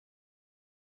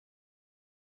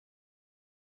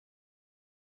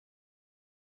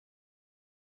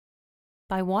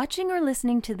By watching or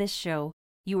listening to this show,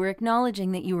 you are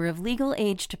acknowledging that you are of legal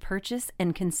age to purchase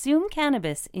and consume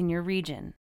cannabis in your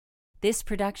region. This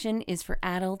production is for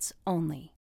adults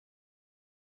only.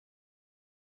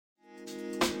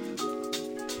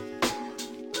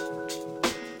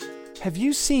 Have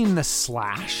you seen the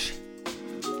Slash?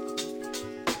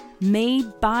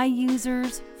 Made by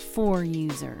users for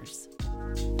users.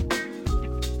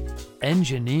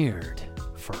 Engineered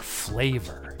for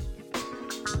flavor.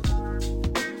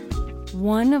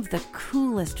 One of the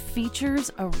coolest features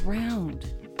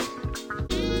around.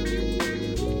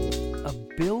 A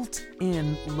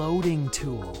built-in loading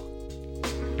tool.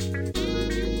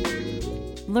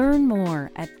 Learn more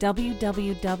at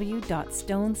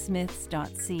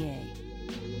www.stonesmiths.ca.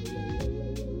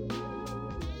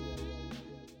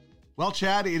 Well,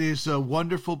 Chad, it is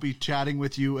wonderful to be chatting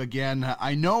with you again.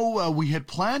 I know we had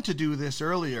planned to do this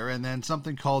earlier, and then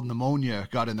something called pneumonia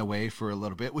got in the way for a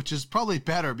little bit, which is probably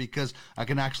better because I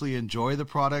can actually enjoy the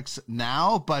products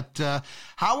now. But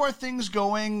how are things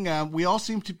going? We all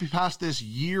seem to be past this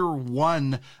year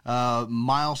one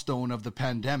milestone of the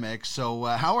pandemic. So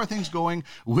how are things going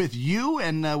with you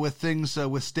and with things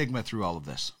with Stigma through all of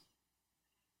this?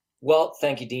 Well,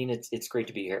 thank you, Dean. It's great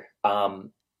to be here.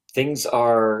 Things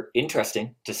are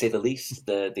interesting, to say the least.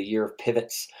 The year of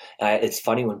pivots. It's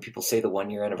funny when people say the 1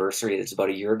 year anniversary. It's about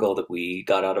a year ago that we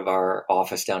got out of our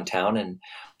office downtown and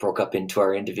broke up into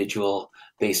our individual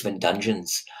basement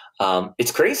dungeons.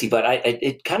 It's crazy, but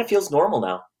it kind of feels normal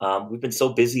now. We've been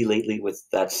so busy lately with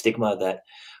that Stigma that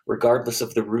regardless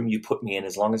of the room you put me in,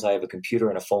 as long as I have a computer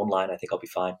and a phone line, I think I'll be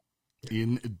fine.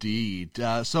 Indeed.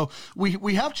 So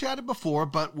we have chatted before,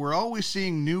 but we're always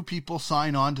seeing new people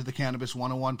sign on to the Cannabis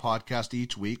 101 podcast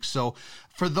each week. So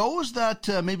for those that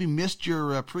maybe missed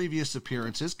your previous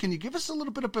appearances, can you give us a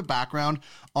little bit of a background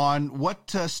on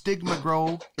what Stigma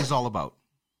Grow is all about?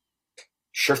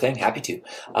 Sure thing. Happy to.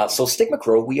 So Stigma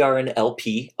Grow, we are an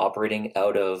LP operating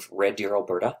out of Red Deer,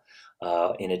 Alberta.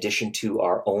 In addition to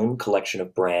our own collection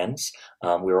of brands,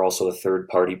 we are also a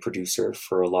third-party producer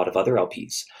for a lot of other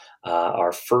LPs.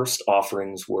 Our first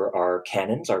offerings were our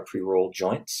cannons, our pre-rolled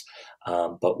joints,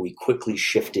 but we quickly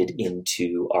shifted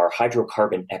into our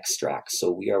hydrocarbon extracts. So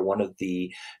we are one of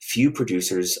the few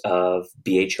producers of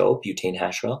BHO, butane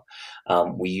hash oil.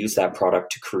 We use that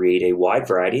product to create a wide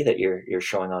variety that you're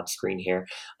showing on screen here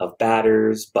of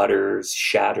batters, butters,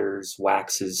 shatters,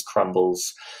 waxes,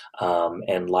 crumbles,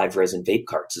 and live resin vape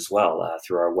carts as well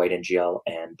through our white NGL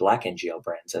and black NGL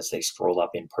brands as they scroll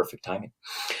up in perfect timing.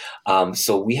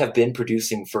 So we have been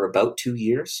producing for about 2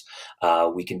 years.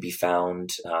 We can be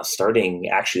found starting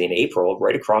actually in April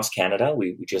right across Canada.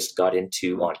 We just got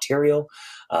into Ontario.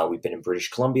 We've been in British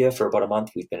Columbia for about a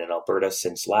month. We've been in Alberta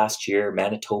since last year,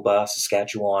 Manitoba,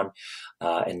 Saskatchewan,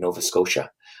 and Nova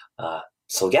Scotia.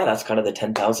 So yeah, that's kind of the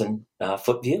 10,000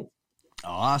 foot view.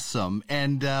 Awesome.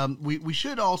 And we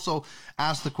should also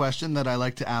ask the question that I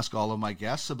like to ask all of my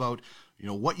guests about,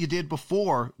 what you did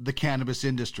before the cannabis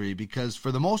industry, because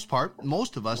for the most part,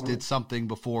 most of us did something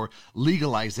before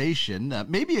legalization.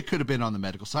 Maybe it could have been on the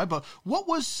medical side, but what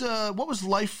was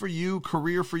life for you,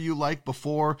 career for you like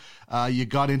before you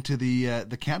got into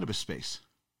the cannabis space?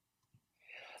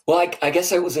 Well, I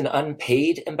guess I was an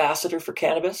unpaid ambassador for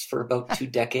cannabis for about 2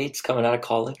 decades coming out of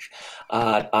college.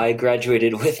 I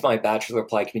graduated with my Bachelor of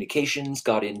Applied Communications,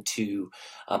 got into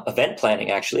event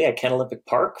planning, actually, at Ken Olympic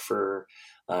Park for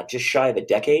just shy of a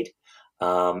decade,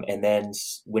 and then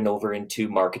went over into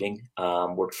marketing,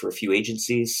 worked for a few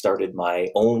agencies, started my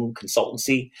own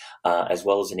consultancy, as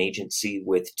well as an agency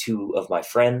with 2 of my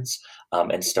friends,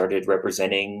 and started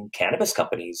representing cannabis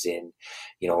companies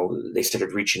they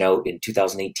started reaching out in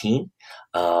 2018.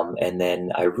 And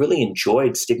then I really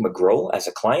enjoyed Stigma Grow as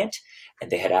a client, and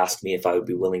they had asked me if I would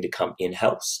be willing to come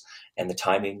in-house. And the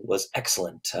timing was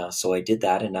excellent. So I did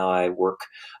that, and now I work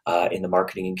in the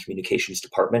marketing and communications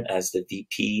department as the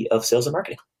VP of sales and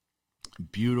marketing.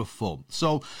 Beautiful.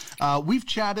 So we've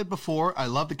chatted before. I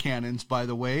love the cannons, by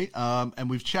the way, and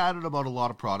we've chatted about a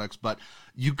lot of products, but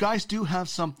you guys do have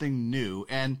something new.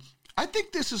 And I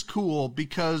think this is cool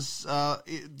because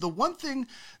the one thing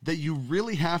that you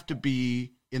really have to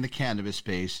be in the cannabis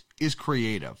space is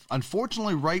creative.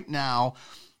 Unfortunately, right now,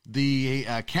 the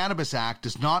Cannabis Act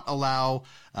does not allow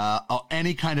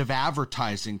any kind of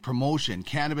advertising, promotion.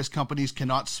 Cannabis companies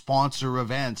cannot sponsor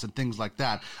events and things like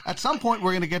that. At some point,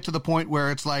 we're going to get to the point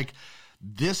where it's like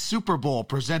this Super Bowl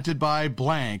presented by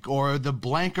blank or the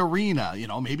blank arena,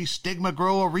 maybe Stigma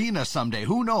Grow Arena someday.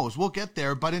 Who knows? We'll get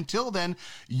there. But until then,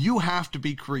 you have to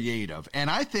be creative. And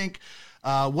I think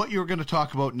what you're going to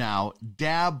talk about now,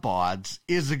 Dab Bods,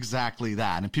 is exactly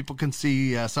that. And people can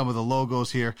see some of the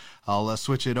logos here. I'll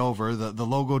switch it over, the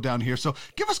logo down here. So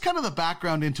give us kind of the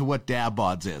background into what Dab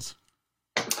Bods is.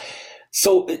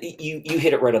 So you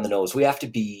hit it right on the nose. We have to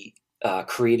be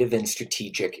creative and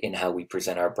strategic in how we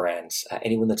present our brands.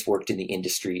 Anyone that's worked in the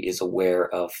industry is aware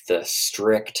of the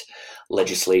strict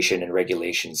legislation and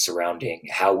regulations surrounding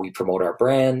how we promote our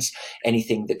brands.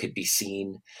 Anything that could be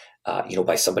seen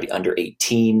by somebody under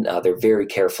 18, they're very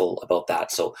careful about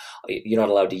that. So you're not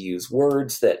allowed to use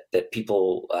words that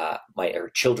people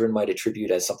or children might attribute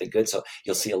as something good. So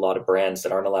you'll see a lot of brands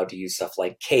that aren't allowed to use stuff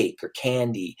like cake or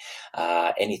candy,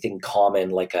 anything common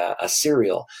like a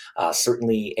cereal,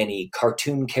 certainly any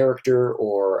cartoon character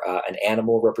or an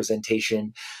animal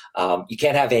representation. You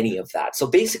can't have any of that. So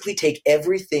basically take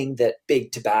everything that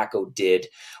Big Tobacco did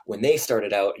when they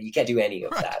started out. You can't do any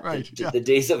of that. Right, the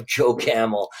days of Joe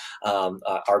Camel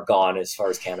are gone as far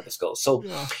as cannabis goes. So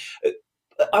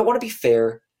I want to be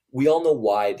fair. We all know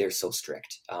why they're so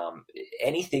strict.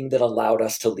 Anything that allowed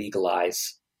us to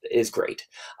legalize is great.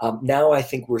 Now I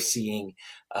think we're seeing,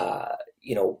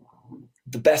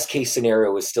 the best case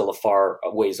scenario is still a far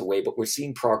ways away, but we're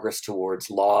seeing progress towards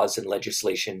laws and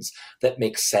legislations that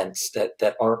make sense,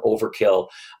 that aren't overkill,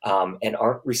 and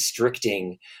aren't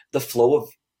restricting the flow of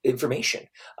information.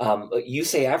 You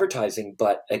say advertising,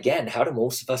 but again, how do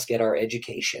most of us get our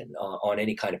education on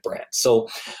any kind of brand? So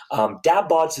Dab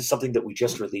Bods is something that we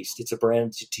just released. It's a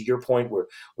brand, to your point, we're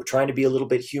trying to be a little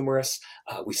bit humorous.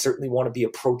 We certainly want to be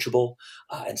approachable.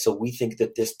 And so we think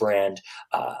that this brand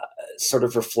sort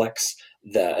of reflects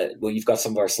you've got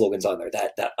some of our slogans on there,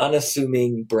 that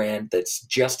unassuming brand that's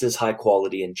just as high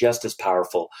quality and just as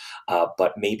powerful,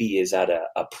 but maybe is at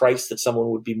a price that someone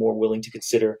would be more willing to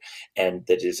consider, and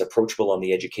that is approachable on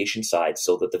the education side,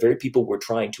 so that the very people we're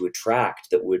trying to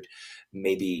attract that would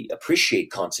maybe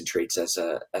appreciate concentrates as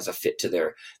a fit to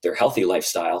their healthy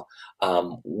lifestyle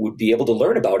would be able to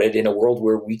learn about it in a world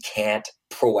where we can't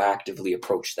proactively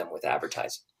approach them with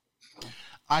advertising.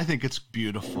 I think it's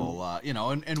beautiful,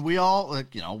 and we all,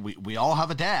 we all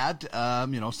have a dad.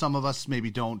 Some of us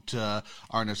maybe aren't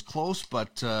as close,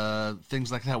 but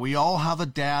things like that. We all have a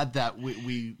dad that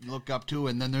we look up to,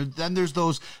 and then there's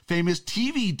those famous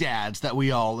TV dads that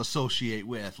we all associate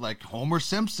with, like Homer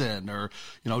Simpson or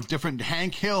different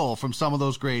Hank Hill from some of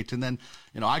those great. And then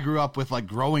I grew up with like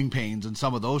Growing Pains and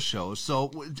some of those shows.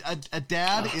 So a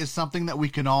dad is something that we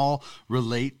can all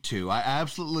relate to. I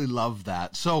absolutely love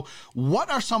that. So what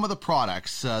are some of the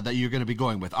products that you're going to be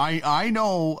going with? I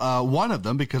know one of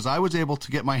them because I was able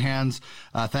to get my hands,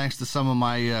 thanks to some of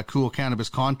my cool cannabis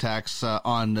contacts,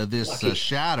 on this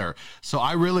shatter. So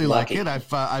I really like it.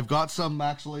 I've got some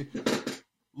actually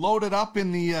loaded up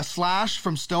in the Slash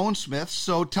from Stone Smith.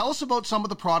 So tell us about some of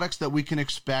the products that we can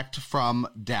expect from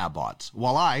Dab Bods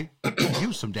while I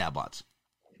use some Dab Bods.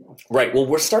 Right. Well,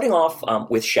 we're starting off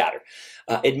with shatter.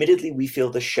 Admittedly, we feel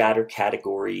the shatter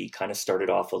category kind of started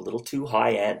off a little too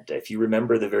high end. If you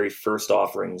remember the very first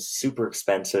offerings, super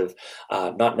expensive,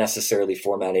 not necessarily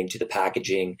formatting to the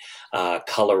packaging,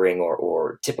 coloring,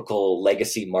 or typical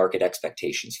legacy market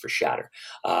expectations for shatter.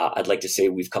 I'd like to say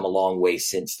we've come a long way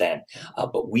since then,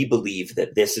 but we believe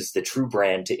that this is the true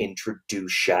brand to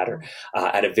introduce shatter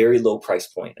at a very low price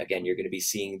point. Again, you're going to be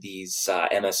seeing these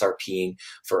MSRPing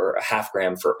for a half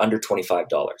gram for under $25.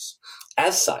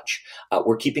 As such,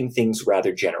 we're keeping things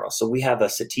rather general. So we have a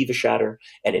sativa shatter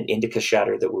and an indica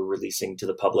shatter that we're releasing to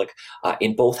the public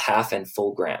in both half and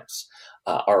full grams.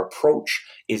 Our approach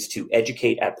is to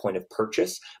educate at point of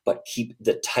purchase, but keep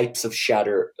the types of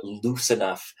shatter loose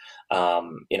enough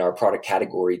in our product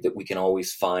category that we can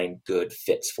always find good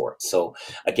fits for it. So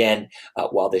again,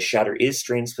 while this shatter is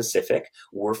strain specific,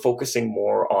 we're focusing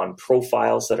more on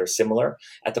profiles that are similar.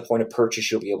 At the point of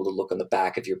purchase, you'll be able to look on the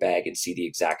back of your bag and see the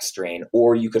exact strain,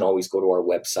 or you can always go to our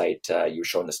website. You're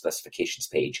showing the specifications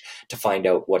page to find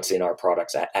out what's in our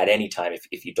products at any time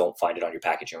if you don't find it on your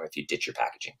packaging or if you ditch your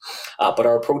packaging. But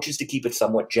our approach is to keep it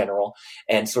somewhat general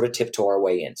and sort of tiptoe our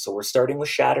way in. So we're starting with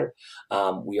shatter.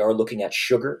 We are looking at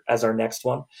sugar as our next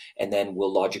one, and then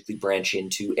we'll logically branch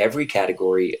into every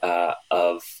category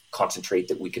of concentrate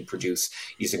that we can produce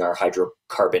using our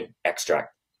hydrocarbon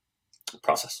extract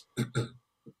process.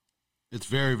 It's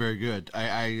very, very good.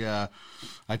 I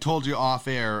told you off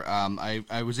air,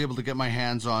 I was able to get my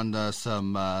hands on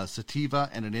some sativa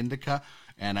and an indica.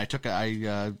 And I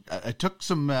took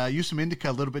some used some indica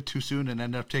a little bit too soon and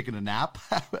ended up taking a nap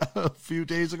a few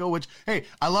days ago. Which, hey,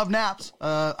 I love naps.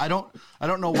 I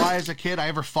don't know why as a kid I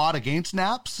ever fought against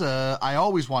naps. I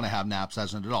always want to have naps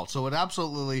as an adult. So it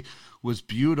absolutely was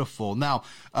beautiful. Now,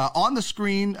 on the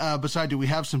screen beside you, we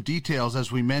have some details,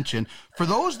 as we mentioned. For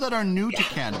those that are new to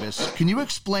cannabis, can you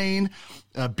explain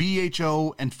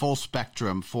BHO and full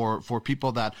spectrum for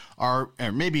people that are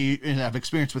or maybe have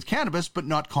experience with cannabis but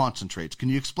not concentrates? Can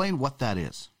you explain what that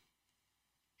is?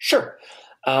 Sure.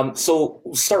 So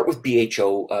we'll start with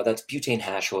BHO. That's butane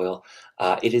hash oil.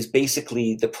 It is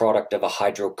basically the product of a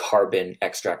hydrocarbon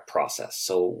extract process.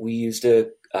 So we use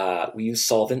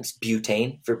solvents,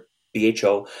 butane for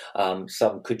BHO.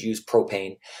 Some could use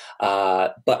propane,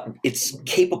 but it's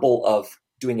capable of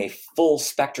doing a full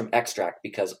spectrum extract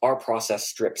because our process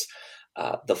strips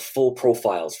the full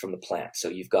profiles from the plant. So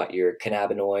you've got your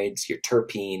cannabinoids, your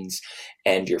terpenes,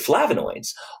 and your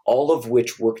flavonoids, all of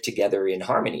which work together in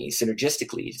harmony,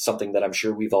 synergistically, something that I'm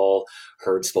sure we've all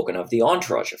heard spoken of, the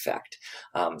entourage effect.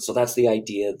 So that's the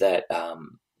idea that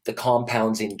the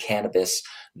compounds in cannabis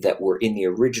that were in the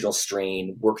original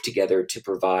strain work together to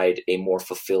provide a more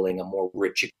fulfilling, a more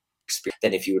rich experience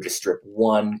than if you were to strip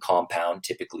one compound,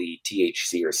 typically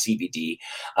THC or CBD,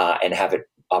 and have it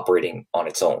operating on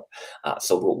its own.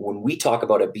 So when we talk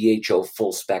about a BHO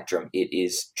full spectrum, it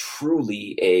is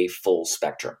truly a full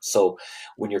spectrum. So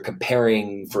when you're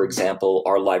comparing, for example,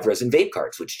 our live resin vape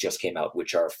cards, which just came out,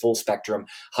 which are full spectrum,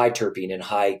 high terpene and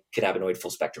high cannabinoid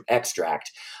full spectrum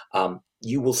extract,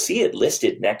 you will see it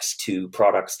listed next to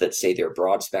products that say they're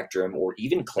broad spectrum or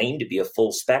even claim to be a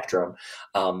full spectrum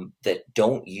that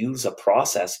don't use a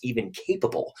process even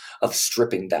capable of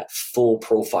stripping that full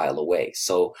profile away.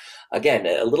 So again,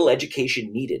 a little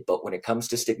education needed, but when it comes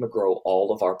to Stigma Grow,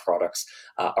 all of our products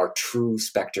are true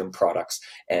spectrum products,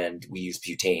 and we use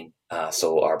butane.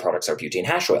 So our products are butane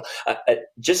hash oil.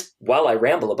 Just while I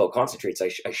ramble about concentrates,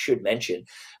 I should mention,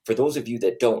 for those of you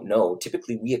that don't know,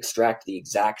 typically we extract the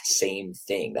exact same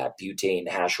thing, that butane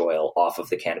hash oil, off of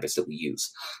the cannabis that we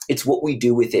use. It's what we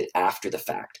do with it after the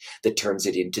fact that turns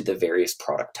it into the various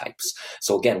product types.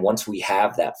 So again, once we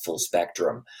have that full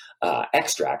spectrum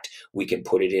extract, we can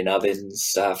put it in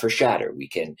ovens for shatter. We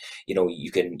can,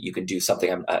 you can do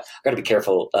something. I've got to be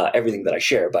careful everything that I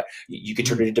share, but you can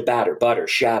turn it into batter, butter,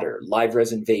 shatter, live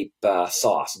resin vape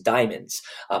sauce, diamonds.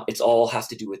 It's all has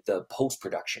to do with the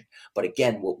post-production. But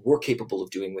again, what we're capable of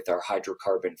doing with our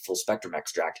hydrocarbon full spectrum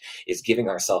extract is giving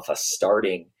ourselves a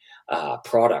starting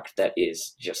product that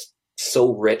is just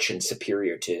so rich and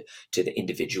superior to the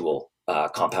individual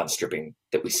compound stripping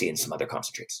that we see in some other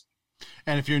concentrates.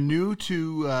 And if you're new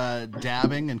to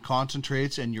dabbing and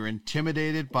concentrates and you're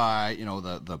intimidated by,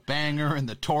 the banger and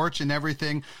the torch and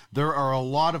everything, there are a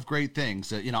lot of great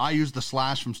things. I use the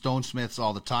Slash from Stone Smiths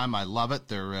all the time. I love it.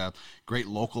 They're a great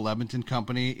local Edmonton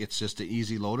company. It's just an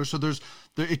easy loader. So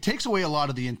it takes away a lot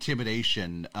of the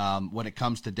intimidation when it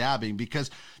comes to dabbing,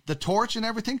 because the torch and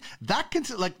everything, that can,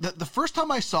 like the first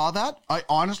time I saw that, I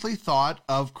honestly thought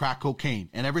of crack cocaine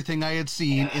and everything I had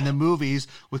seen in the movies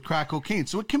with crack cocaine.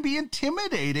 So it can be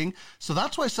intimidating. So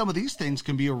that's why some of these things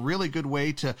can be a really good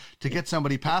way to get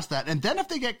somebody past that. And then if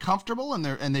they get comfortable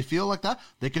and they feel like that,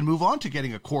 they can move on to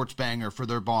getting a quartz banger for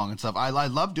their bong and stuff. I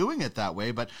love doing it that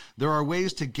way, but there are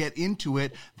ways to get into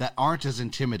it that aren't as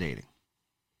intimidating.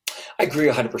 I agree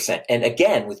 100%. And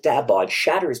again, with Dab Bods,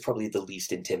 shatter is probably the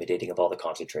least intimidating of all the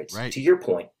concentrates. Right. To your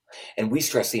point, and we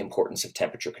stress the importance of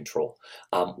temperature control.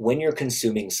 When you're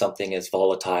consuming something as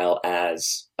volatile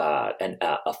as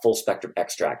a full spectrum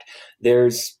extract,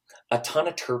 there's a ton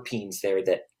of terpenes there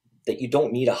that you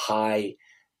don't need a high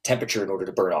temperature in order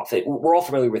to burn off. We're all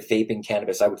familiar with vaping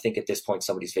cannabis. I would think at this point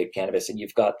somebody's vaped cannabis and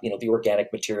you've got the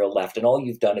organic material left, and all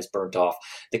you've done is burnt off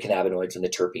the cannabinoids and the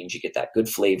terpenes. You get that good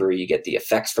flavor, you get the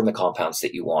effects from the compounds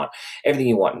that you want, everything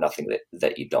you want, nothing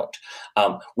that you don't.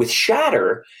 With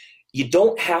shatter, you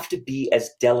don't have to be as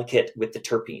delicate with the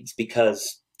terpenes,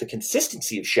 because the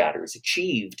consistency of shatter is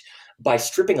achieved by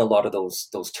stripping a lot of those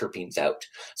terpenes out.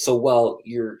 So while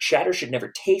your shatter should never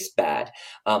taste bad,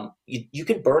 you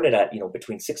can burn it at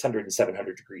between 600 and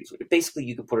 700 degrees. Basically,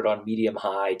 you can put it on medium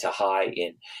high to high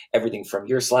in everything from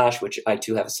your Slash, which I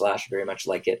too have a Slash, very much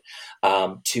like it,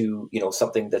 to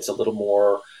something that's a little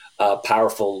more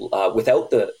powerful without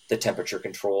the temperature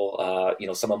control.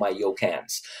 Some of my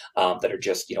Yokans that are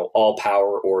just all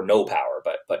power or no power,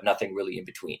 but nothing really in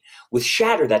between. With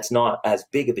shatter, that's not as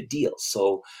big of a deal.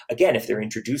 So again, if they're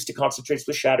introduced to concentrates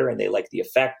with shatter and they like the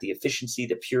effect, the efficiency,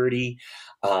 the purity,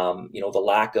 the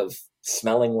lack of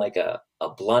smelling like a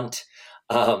blunt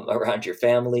around your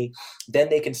family, then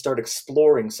they can start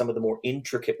exploring some of the more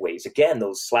intricate ways. Again,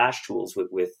 those Slash tools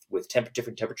with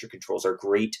different temperature controls are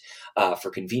great for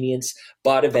convenience,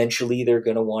 but eventually they're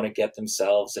going to want to get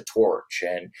themselves a torch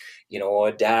and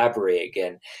a dab rig,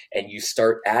 and you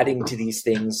start adding to these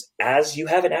things as you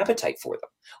have an appetite for them.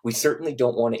 We certainly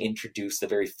don't want to introduce the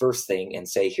very first thing and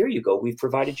say, here you go, we've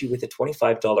provided you with a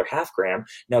 $25 half gram.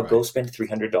 Now go spend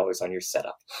 $300 on your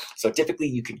setup. So typically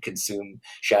you can consume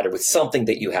shatter with something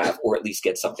that you have, or at least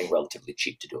get something relatively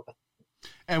cheap to do it with.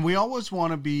 And we always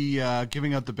want to be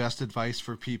giving out the best advice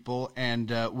for people. And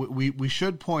we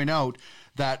should point out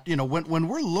that, when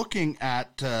we're looking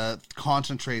at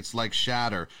concentrates like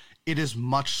shatter, it is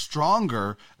much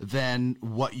stronger than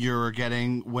what you're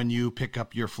getting when you pick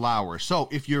up your flower. So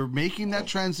if you're making that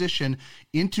transition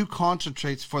into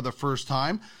concentrates for the first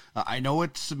time, I know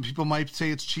some people might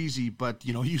say it's cheesy, but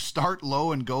you start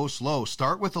low and go slow.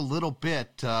 Start with a little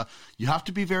bit. You have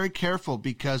to be very careful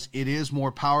because it is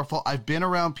more powerful. I've been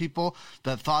around people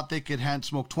that thought they could hand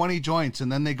smoke 20 joints, and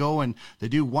then they go and they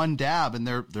do one dab and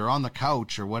they're on the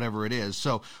couch or whatever it is.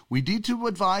 So we need to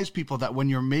advise people that when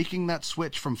you're making that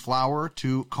switch from flower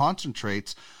to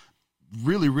concentrates,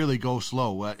 really, really go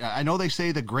slow. I know they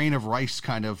say the grain of rice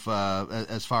kind of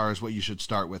as far as what you should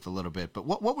start with a little bit, but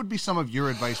what would be some of your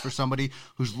advice for somebody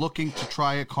who's looking to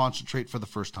try a concentrate for the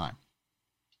first time?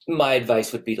 My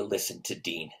advice would be to listen to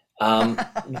Dean.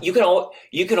 You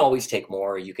can always take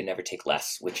more, or you can never take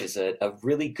less, which is a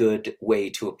really good way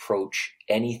to approach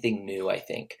anything new, I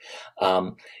think.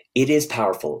 It is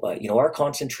powerful. Our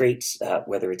concentrates,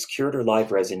 whether it's cured or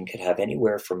live resin, could have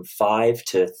anywhere from 5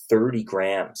 to 30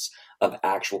 grams of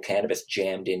actual cannabis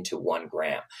jammed into 1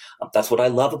 gram. That's what I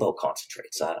love about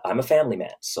concentrates. I'm a family man,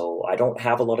 so I don't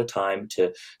have a lot of time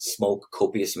to smoke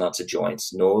copious amounts of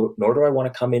joints, nor do I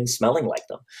want to come in smelling like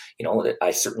them.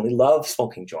 I certainly love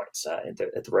smoking joints at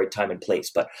the right time and place,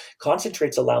 but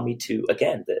concentrates allow me to,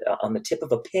 again, on the tip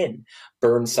of a pin,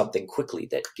 burn something quickly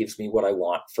that gives me what I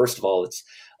want. First of all, it's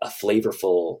a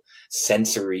flavorful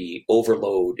sensory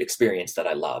overload experience that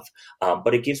I love.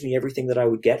 But it gives me everything that I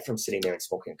would get from sitting there and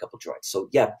smoking a couple joints. So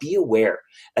yeah, be aware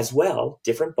as well.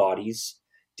 Different bodies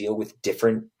deal with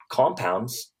different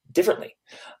compounds differently.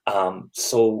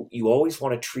 So you always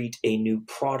want to treat a new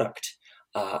product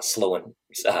low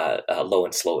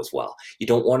and slow as well. You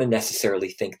don't want to necessarily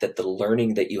think that the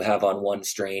learning that you have on one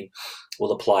strain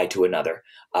will apply to another.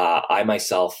 I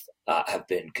myself have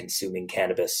been consuming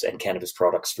cannabis and cannabis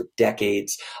products for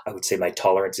decades. I would say my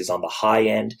tolerance is on the high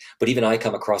end, but even I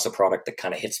come across a product that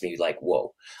kind of hits me like,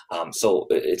 whoa. So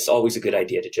it's always a good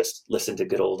idea to just listen to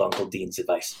good old Uncle Dean's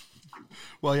advice.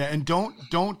 Well, yeah, and don't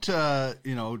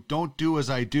do as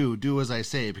I do as I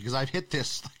say, because I've hit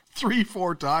this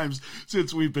 3-4 times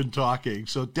since we've been talking.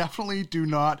 So definitely do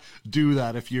not do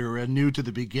that if you're new to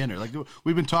the beginner. Like,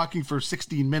 we've been talking for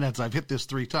 16 minutes. I've hit this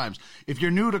 3 times. If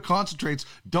you're new to concentrates,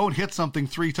 don't hit something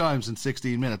 3 times in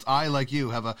 16 minutes. I, like you,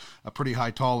 have a pretty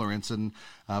high tolerance, and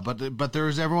but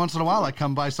there's every once in a while I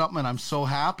come by something and I'm so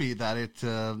happy that it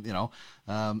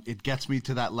gets me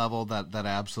to that level that I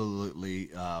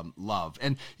absolutely love.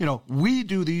 And, we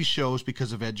do these shows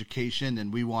because of education,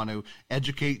 and we want to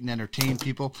educate and entertain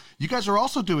people. You guys are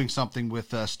also doing something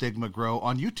with Stigma Grow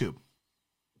on YouTube.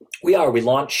 We are. We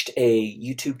launched a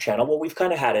YouTube channel. Well, we've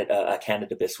kind of had it.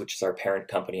 Cannabis, which is our parent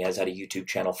company, has had a YouTube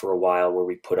channel for a while where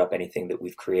we put up anything that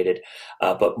we've created.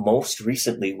 But most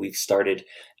recently, we've started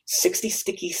 60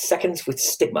 Sticky Seconds with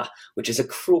Stigma, which is a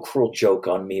cruel joke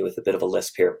on me with a bit of a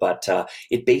lisp here. But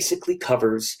it basically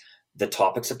covers the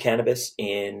topics of cannabis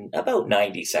in about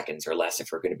 90 seconds or less, if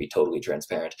we're going to be totally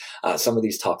transparent. Some of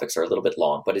these topics are a little bit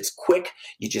long, but it's quick.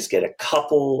 You just get a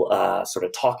couple sort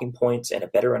of talking points and a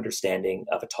better understanding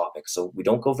of a topic. So we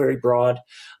don't go very broad.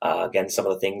 Again, some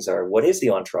of the things are, what is the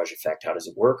entourage effect? How does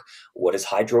it work? What does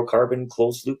hydrocarbon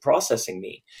closed loop processing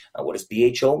mean? What does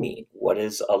BHO mean? What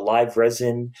is a live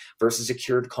resin versus a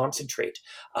cured concentrate?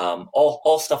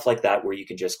 All stuff like that, where you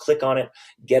can just click on it,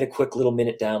 get a quick little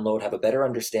minute download, have a better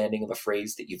understanding of a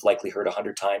phrase that you've likely heard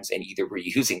 100 times and either were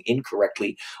using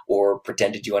incorrectly or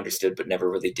pretended you understood but never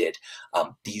really did.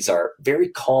 These are very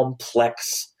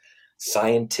complex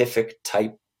scientific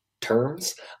type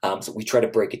terms. So we try to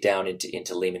break it down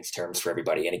into layman's terms for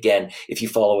everybody. And again, if you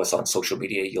follow us on social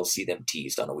media, you'll see them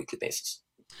teased on a weekly basis.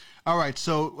 All right,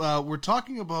 so we're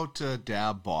talking about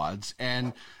Dab Bods,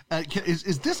 and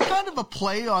is this kind of a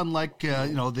play on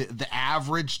the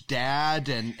average dad,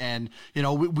 and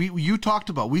you talked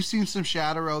about, we've seen some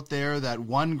shatter out there that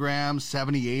 1 gram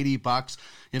 $70-$80.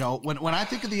 When I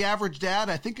think of the average dad,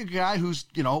 I think of a guy who's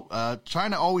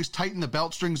trying to always tighten the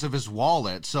belt strings of his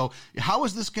wallet. So how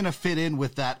is this going to fit in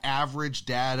with that average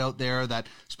dad out there that,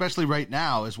 especially right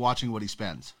now, is watching what he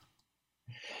spends?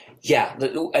 Yeah,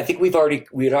 I think we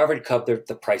had already covered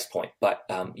the price point, but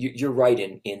you're right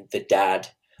in the Dab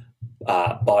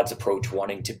Bods approach,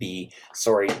 wanting to be.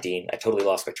 Sorry, Dean, I totally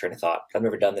lost my train of thought. I've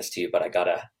never done this to you, but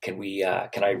can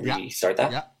I restart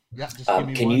that? Yeah. Just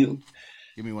give me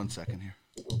Give me 1 second here.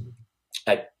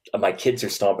 My kids are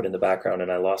stomping in the background,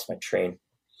 and I lost my train.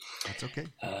 That's okay.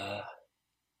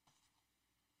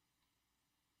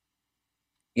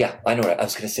 Yeah, I know what I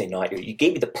was going to say. Not you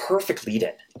gave me the perfect lead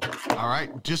in. All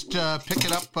right, just pick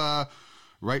it up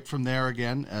right from there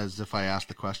again, as if I asked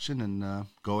the question, and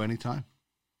go anytime.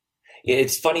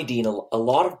 It's funny, Dean, a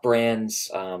lot of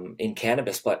brands in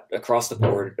cannabis, but across the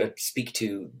board, speak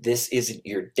to this isn't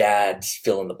your dad's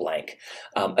fill in the blank.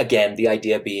 Again, the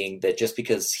idea being that just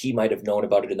because he might have known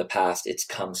about it in the past, it's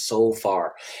come so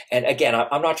far. And again,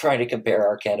 I'm not trying to compare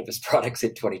our cannabis products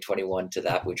in 2021 to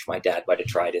that which my dad might have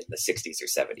tried in the 60s or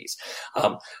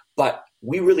 70s. But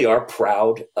we really are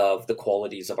proud of the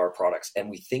qualities of our products,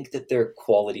 and we think that they're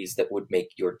qualities that would make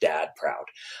your dad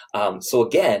proud. So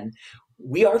again,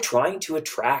 we are trying to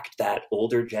attract that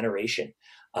older generation,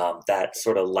 that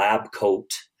sort of lab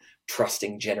coat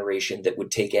trusting generation that would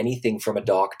take anything from a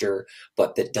doctor,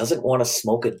 but that doesn't want to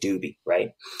smoke a doobie,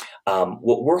 right?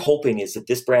 What we're hoping is that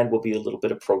this brand will be a little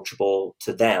bit approachable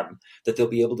to them, that they'll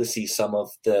be able to see some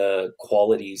of the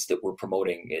qualities that we're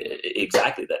promoting,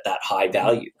 exactly that high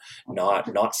value,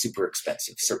 not super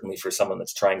expensive. Certainly for someone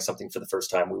that's trying something for the first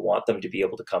time, we want them to be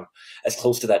able to come as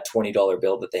close to that $20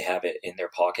 bill that they have it in their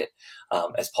pocket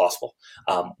as possible.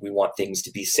 We want things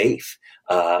to be safe.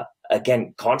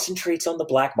 Again, concentrates on the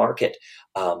black market.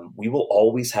 We will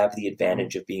always have the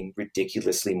advantage of being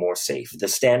ridiculously more safe. The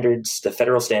standards, the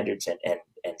federal standards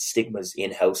and Stigma's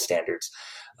in-house standards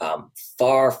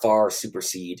far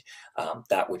supersede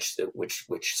that which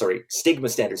Stigma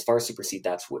standards far supersede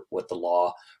that's what the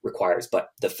law requires. But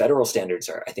the federal standards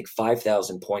are, I think,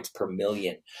 5,000 points per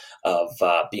million of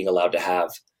being allowed to have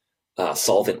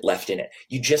solvent left in it.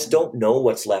 You just don't know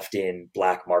what's left in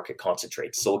black market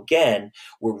concentrates. So again,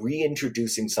 we're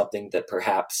reintroducing something that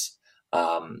perhaps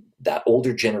that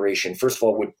older generation, first of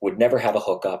all, would never have a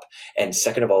hookup, and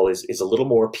second of all, is a little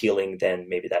more appealing than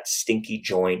maybe that stinky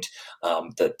joint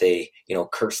that they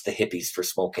cursed the hippies for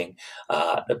smoking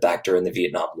back during the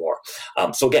Vietnam War.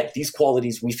 So again, these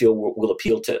qualities we feel will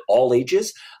appeal to all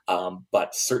ages,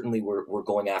 but certainly we're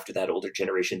going after that older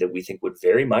generation that we think would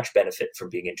very much benefit from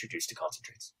being introduced to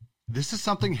concentrates. This is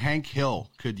something Hank Hill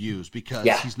could use, because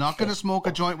he's not going to smoke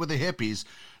a joint with the hippies,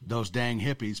 those dang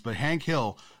hippies. But Hank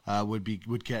Hill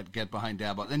would get behind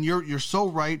Dab Bods. And you're so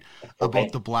right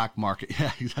about the black market.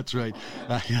 Yeah, that's right.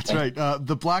 That's right.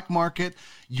 The black market,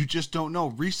 you just don't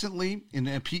know. Recently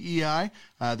in PEI,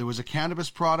 there was a cannabis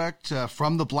product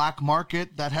from the black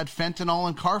market that had fentanyl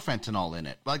and carfentanil in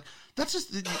it. Like, that's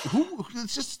just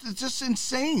it's just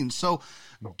insane. So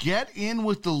get in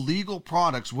with the legal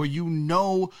products where you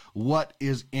know what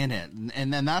is in it.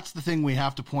 And then that's the thing we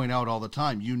have to point out all the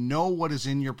time. You know what is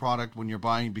in your product when you're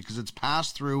buying, because it's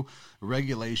passed through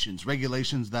regulations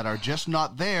that are just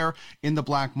not there in the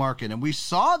black market. And we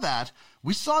saw that,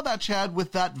 Chad,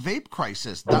 with that vape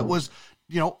crisis. That was,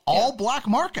 all black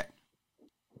market.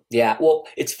 Yeah, well,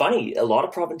 it's funny. A lot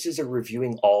of provinces are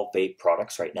reviewing all vape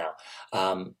products right now.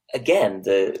 Again,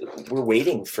 we're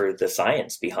waiting for the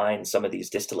science behind some of these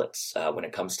distillates when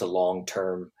it comes to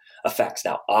long-term effects.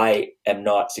 Now, I am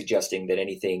not suggesting that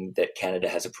anything that Canada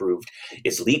has approved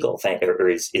is legal or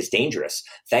is dangerous.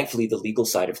 Thankfully, the legal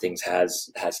side of things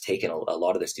has taken a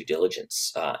lot of this due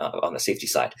diligence on the safety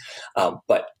side.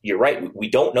 But you're right. We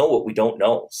don't know what we don't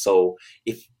know. So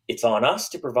if it's on us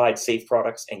to provide safe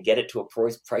products and get it to a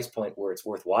price point where it's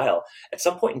worthwhile. At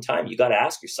some point in time, you got to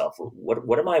ask yourself,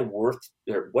 what am I worth,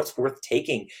 or what's worth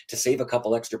taking to save a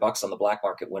couple extra bucks on the black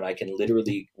market when I can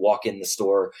literally walk in the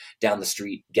store down the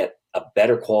street, get a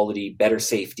better quality, better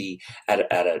safety at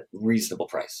a reasonable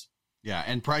price. Yeah,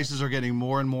 and prices are getting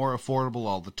more and more affordable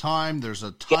all the time. There's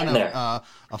a ton of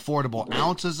affordable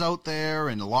ounces out there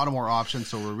and a lot of more options,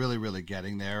 so we're really, really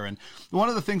getting there. And one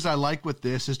of the things I like with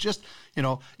this is just,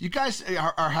 you guys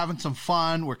are having some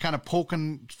fun. We're kind of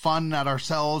poking fun at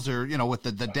ourselves, or, with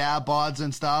the Dab Bods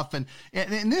and stuff. And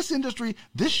in this industry,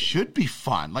 this should be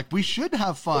fun. Like, we should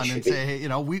have fun and say, hey,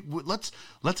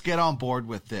 let's get on board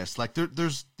with this. Like,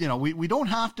 there's, we don't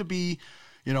have to be,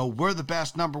 we're the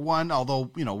best number one,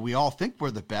 although, we all think we're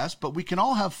the best, but we can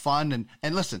all have fun.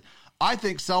 And listen, I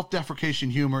think self-deprecation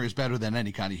humor is better than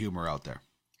any kind of humor out there.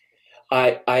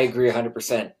 I agree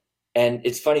 100%. And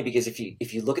it's funny because if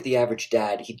you look at the average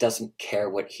dad, he doesn't care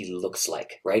what he looks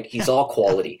like, right? He's all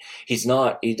quality. He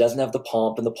doesn't have the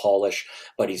pomp and the polish,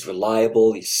 but he's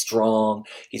reliable. He's strong.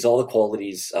 He's all the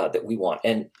qualities that we want.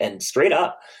 And straight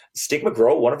up, Stigma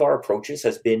Grow, one of our approaches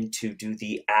has been to do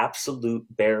the absolute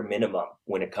bare minimum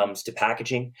when it comes to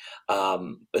packaging.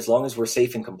 As long as we're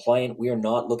safe and compliant, we are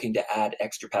not looking to add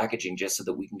extra packaging just so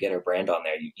that we can get our brand on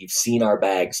there. You've seen our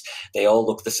bags. They all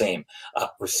look the same.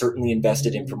 We're certainly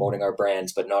invested in promoting our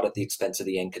brands, but not at the expense of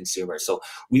the end consumer. So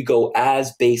we go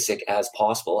as basic as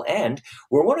possible. And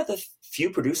we're one of the few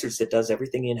producers that does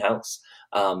everything in-house.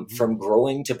 From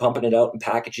growing to pumping it out and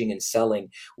packaging and selling,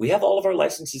 we have all of our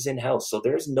licenses in-house. So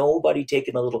there's nobody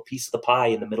taking a little piece of the pie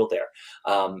in the middle there.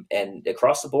 And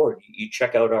across the board, you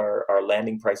check out our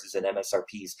landing prices and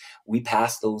MSRPs, we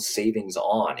pass those savings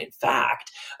on. In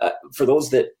fact, for those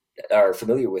that are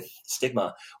familiar with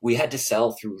Stigma, we had to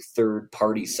sell through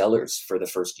third-party sellers for the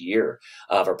first year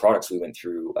of our products. We went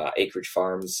through Acreage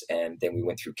Farms, and then we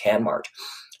went through CanMart.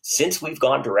 Since we've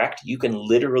gone direct, you can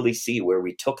literally see where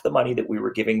we took the money that we were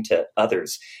giving to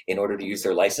others in order to use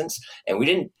their license, and we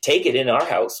didn't take it in our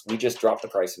house. We just dropped the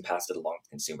price and passed it along to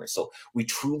consumers. So we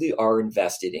truly are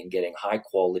invested in getting high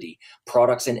quality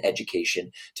products and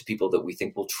education to people that we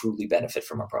think will truly benefit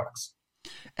from our products.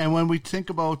 And when we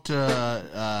think about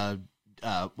dads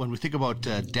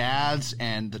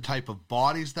and the type of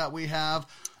bodies that we have,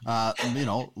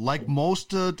 like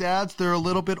most dads, they're a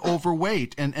little bit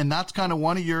overweight, and that's kind of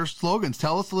one of your slogans.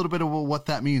 Tell us a little bit about what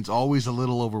that means. Always a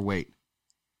little overweight.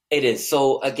 It is.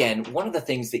 So again, one of the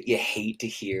things that you hate to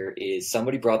hear is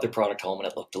somebody brought their product home and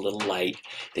it looked a little light.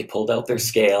 They pulled out their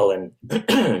scale and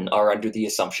are under the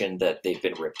assumption that they've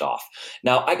been ripped off.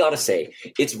 Now, I got to say,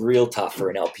 it's real tough for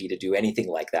an LP to do anything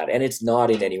like that. And it's not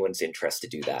in anyone's interest to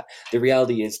do that. The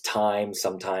reality is time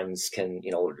sometimes can,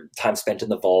 time spent in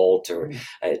the vault or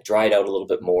dried out a little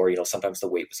bit more. Sometimes the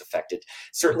weight was affected.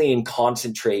 Certainly in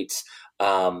concentrates,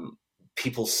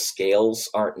 people's scales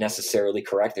aren't necessarily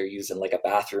correct. They're using like a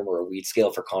bathroom or a weed scale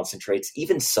for concentrates.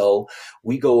 Even so,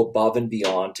 we go above and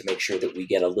beyond to make sure that we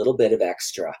get a little bit of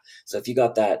extra. So if you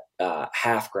got that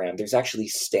half gram, there's actually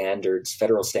standards,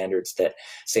 federal standards that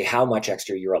say how much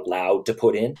extra you're allowed to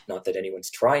put in. Not that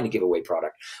anyone's trying to give away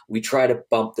product. We try to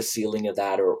bump the ceiling of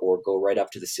that or go right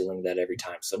up to the ceiling of that every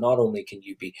time. So not only can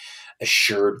you be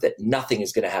assured that nothing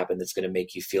is going to happen that's going to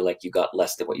make you feel like you got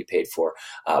less than what you paid for,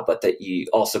 but that you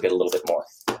also get a little bit more,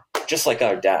 just like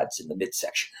our dads in the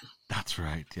midsection. That's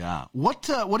right. Yeah. What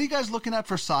are you guys looking at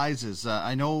for sizes?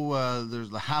 I know there's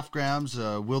the half grams.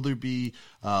 Will there be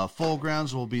full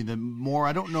grams? Will be the more?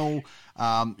 I don't know.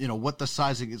 What the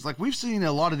sizing is like. We've seen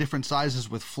a lot of different sizes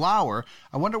with flour.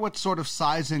 I wonder what sort of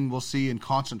sizing we'll see in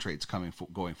concentrates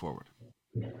going forward.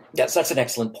 Yes, that's an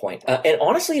excellent point. And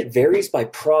honestly, it varies by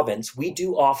province. We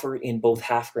do offer in both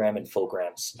half gram and full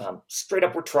grams. Straight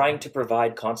up, we're trying to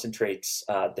provide concentrates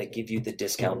that give you the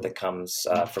discount that comes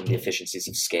from the efficiencies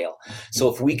of scale. So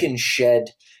if we can shed,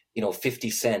 50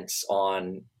 cents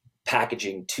on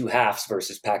packaging two halves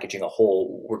versus packaging a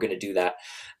whole, we're going to do that.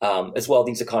 As well,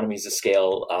 these economies of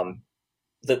scale,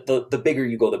 the bigger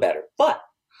you go, the better. But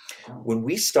when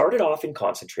we started off in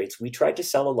concentrates, we tried to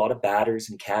sell a lot of batters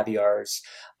and caviars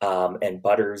and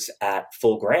butters at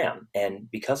full gram.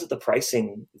 And because of the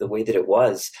pricing, the way that it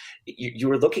was, you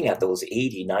were looking at those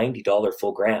 $80, $90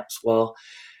 full grams. Well,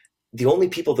 the only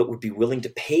people that would be willing to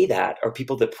pay that are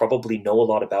people that probably know a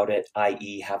lot about it,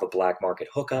 i.e. have a black market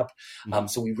hookup.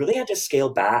 So we really had to scale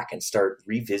back and start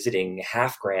revisiting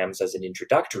half grams as an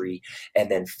introductory and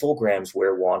then full grams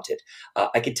where wanted.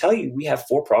 I can tell you we have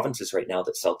 4 provinces right now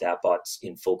that sell Dab Bods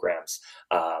in full grams.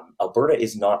 Alberta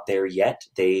is not there yet.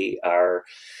 They are...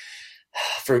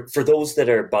 For those that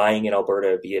are buying in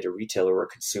Alberta, be it a retailer or a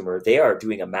consumer, they are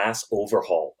doing a mass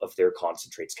overhaul of their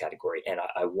concentrates category. And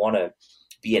I want to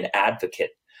be an advocate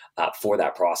for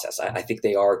that process. I think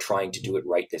they are trying to do it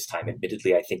right this time.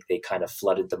 Admittedly, I think they kind of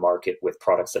flooded the market with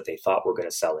products that they thought were going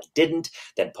to sell and didn't,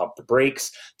 then pumped the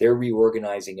brakes. They're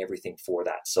reorganizing everything for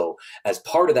that. So as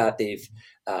part of that, they've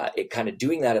kind of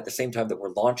doing that at the same time that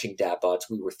we're launching Dab Bods.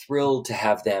 We were thrilled to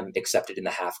have them accepted in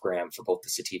the half gram for both the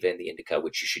sativa and the indica,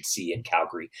 which you should see in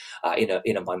Calgary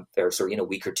in a month or sorry, in a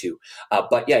week or two.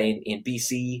 But yeah, in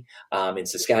BC, in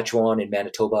Saskatchewan, in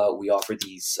Manitoba, we offer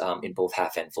these in both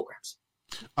half and full grams.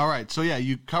 All right. So, yeah,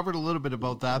 you covered a little bit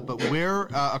about that, but where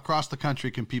across the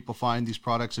country can people find these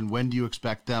products and when do you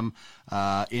expect them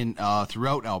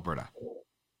throughout Alberta?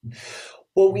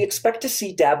 Well, we expect to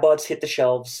see Dab Bods hit the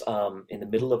shelves in the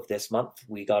middle of this month.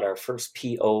 We got our first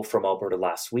PO from Alberta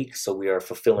last week, so we are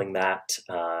fulfilling that.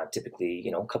 Typically,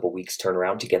 a couple weeks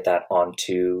turnaround to get that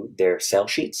onto their sale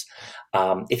sheets.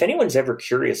 If anyone's ever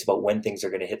curious about when things are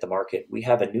going to hit the market, we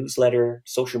have a newsletter,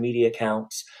 social media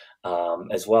accounts,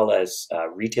 as well as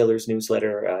retailers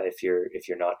newsletter if you're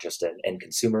not just an end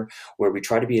consumer, where we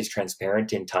try to be as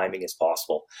transparent in timing as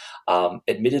possible.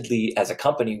 Admittedly, as a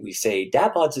company, we say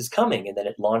Dab Bods is coming, and then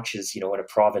it launches, in a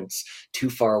province too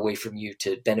far away from you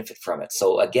to benefit from it.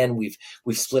 So again, we've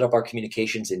split up our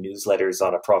communications in newsletters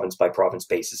on a province by province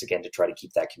basis, again, to try to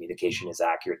keep that communication as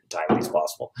accurate and timely as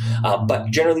possible.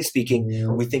 But generally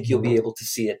speaking, we think you'll be able to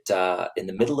see it in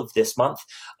the middle of this month,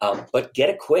 but get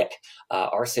it quick.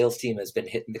 Our sales team has been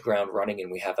hitting the ground running,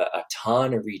 and we have a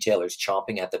ton of retailers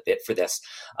chomping at the bit for this.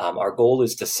 Our goal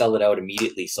is to sell it out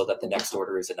immediately so that the next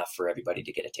order is enough for everybody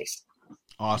to get a taste.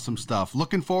 Awesome stuff.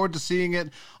 Looking forward to seeing it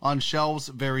on shelves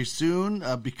very soon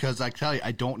because I tell you,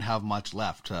 I don't have much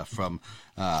left from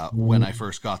when I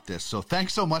first got this. So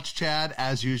thanks so much, Chad,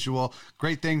 as usual.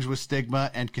 Great things with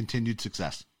Stigma and continued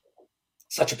success.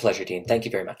 Such a pleasure, Dean. Thank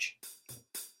you very much.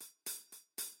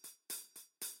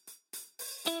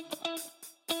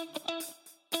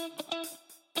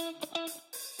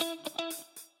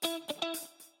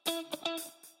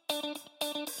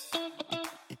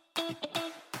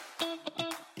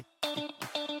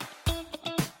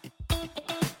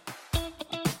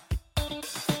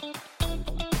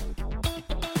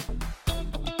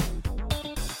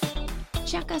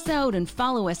 Check us out and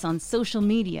follow us on social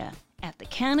media at The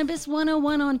Cannabis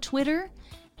 101 on Twitter,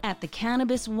 at The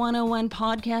Cannabis 101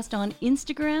 Podcast on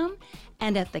Instagram,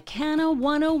 and at The Canna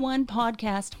 101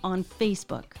 Podcast on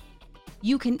Facebook.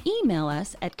 You can email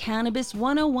us at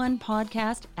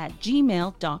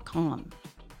cannabis101podcast@gmail.com.